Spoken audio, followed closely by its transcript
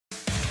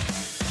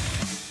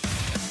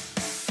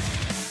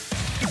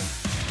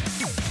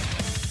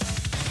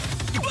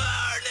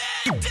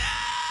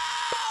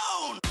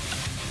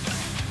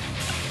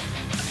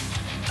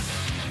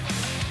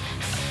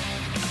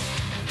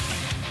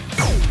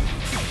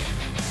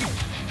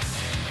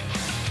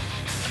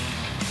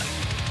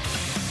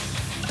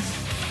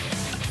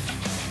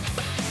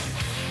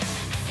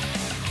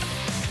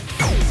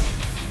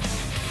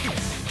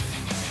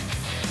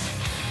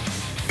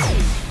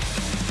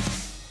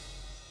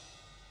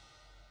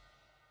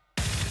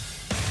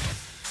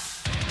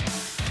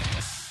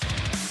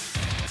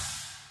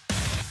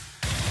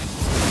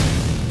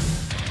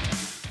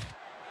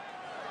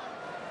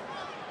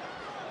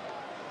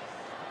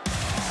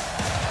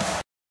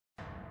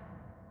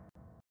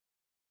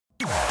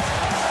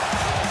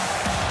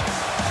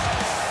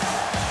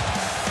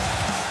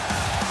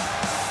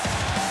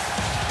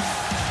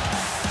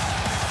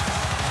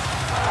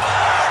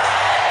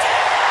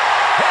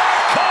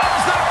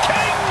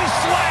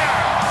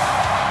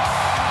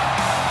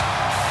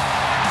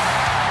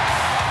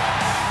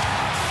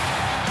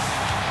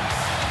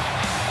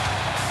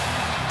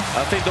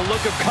think the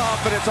look of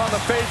confidence on the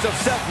face of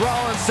Seth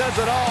Rollins says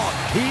it all.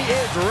 He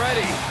is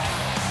ready.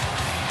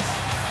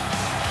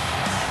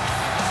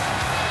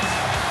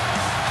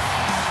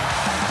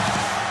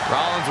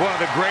 Rollins, one of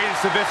the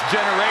greatest of this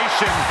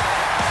generation.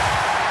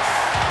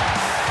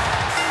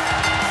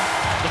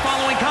 The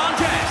following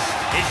contest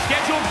is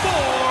scheduled for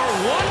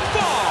one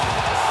fall.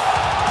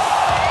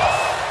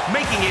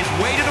 Making his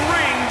way to the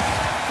ring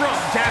from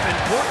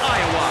Davenport,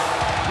 Iowa,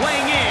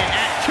 weighing in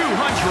at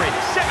 217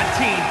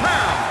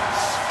 pounds,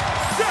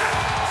 Seth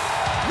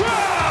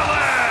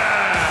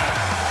Rollins!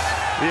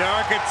 The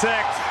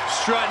architect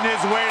strutting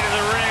his way to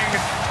the ring,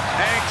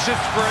 anxious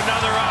for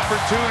another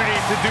opportunity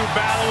to do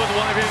battle with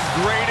one of his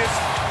greatest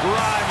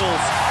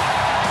rivals.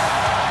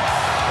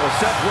 Well,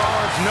 Seth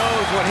Rollins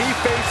knows when he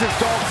faces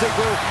Dolph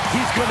Zigler,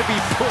 he's going to be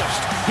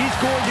pushed. He's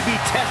going to be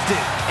tested.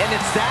 And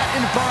it's that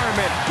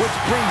environment which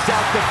brings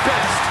out the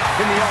best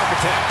in the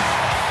architect.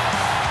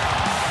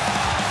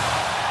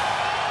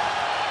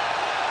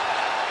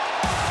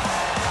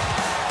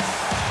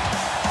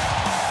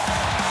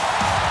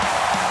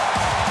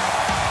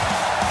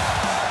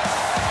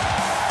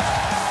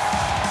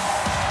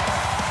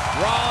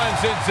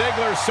 Rollins and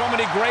Zigler, so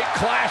many great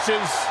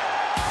clashes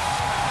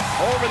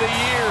over the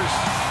years.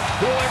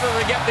 Who will ever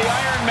forget the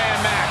Iron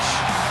Man match?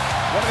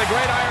 One of the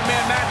great Iron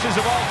Man matches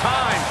of all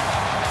time.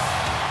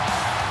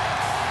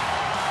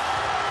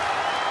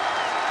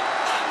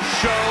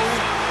 Show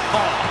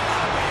off.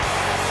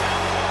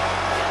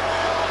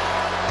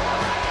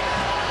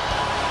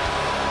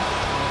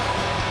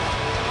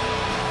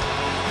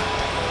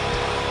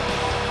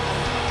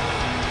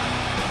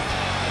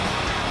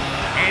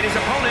 And his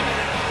opponent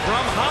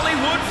from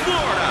Hollywood,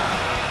 Florida,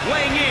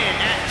 weighing in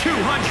at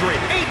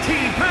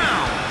 218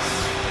 pounds,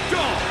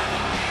 Dolph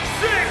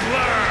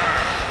Zigler.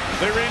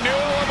 The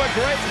renewal of a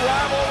great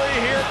rivalry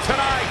here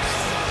tonight.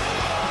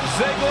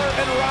 Ziggler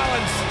and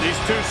Rollins. These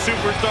two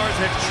superstars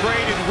have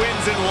traded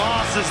wins and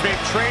losses.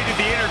 They've traded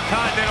the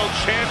Intercontinental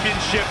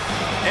Championship.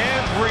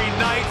 Every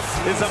night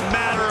is a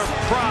matter of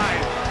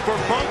pride for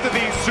both of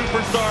these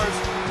superstars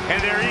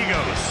and their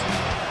egos.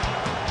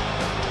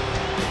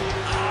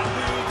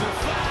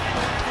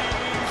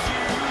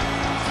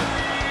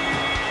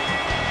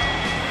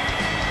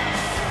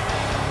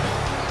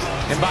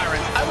 And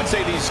Byron, I would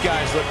say these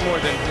guys look more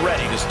than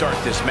ready to start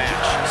this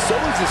match. So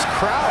is this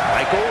crowd,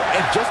 Michael,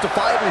 and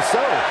justifiably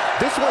so.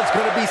 This one's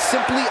going to be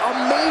simply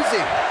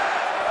amazing.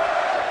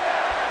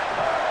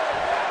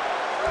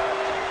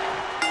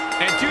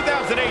 In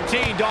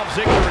 2018, Dolph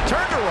Ziggler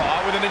returned to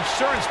Raw with an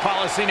insurance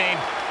policy named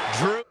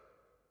Drew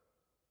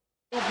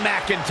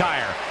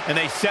McIntyre, and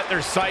they set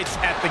their sights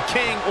at the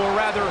King, or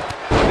rather,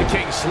 the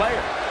King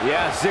Slayer.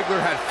 Yeah,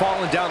 Ziggler had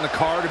fallen down the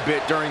card a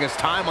bit during his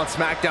time on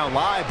SmackDown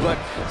Live, but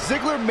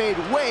Ziggler made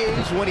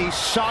waves when he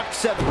shocked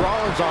Seth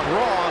Rollins on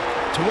Raw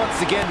to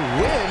once again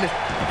win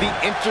the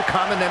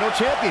Intercontinental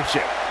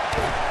Championship.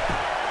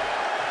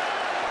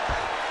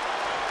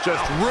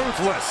 Just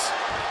ruthless.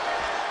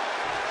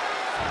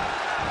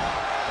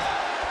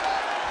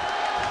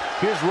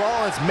 Here's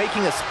Rollins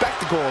making a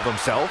spectacle of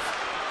himself.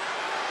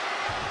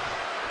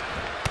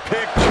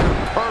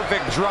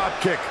 Picture-perfect drop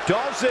kick.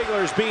 Dolph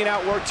Ziggler is being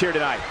outworked here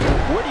tonight.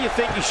 Where do you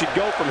think he should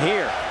go from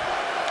here?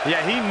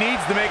 Yeah, he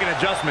needs to make an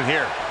adjustment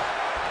here.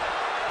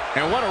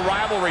 And what a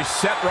rivalry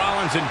Seth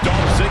Rollins and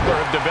Dolph Ziggler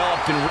have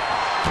developed in...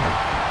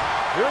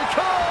 Here he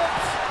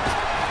comes!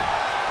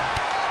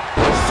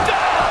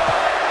 Stop!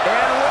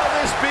 And will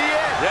this be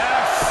it?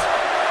 Yes!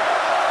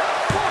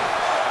 1,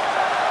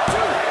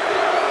 2,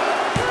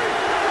 3.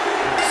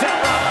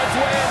 Seth Rollins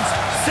wins!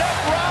 Seth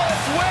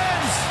Rollins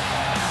wins!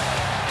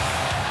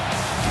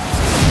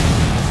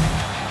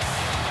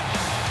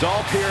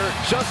 Dolph here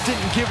just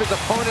didn't give his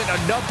opponent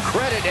enough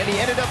credit, and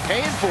he ended up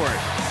paying for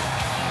it.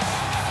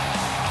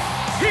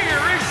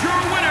 Here is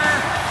your winner,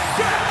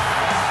 Seth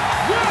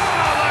Rollins!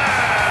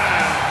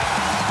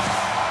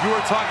 You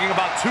are talking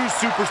about two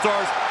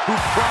superstars who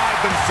pride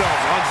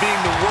themselves on being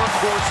the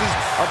workhorses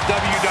of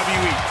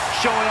WWE,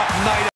 showing up night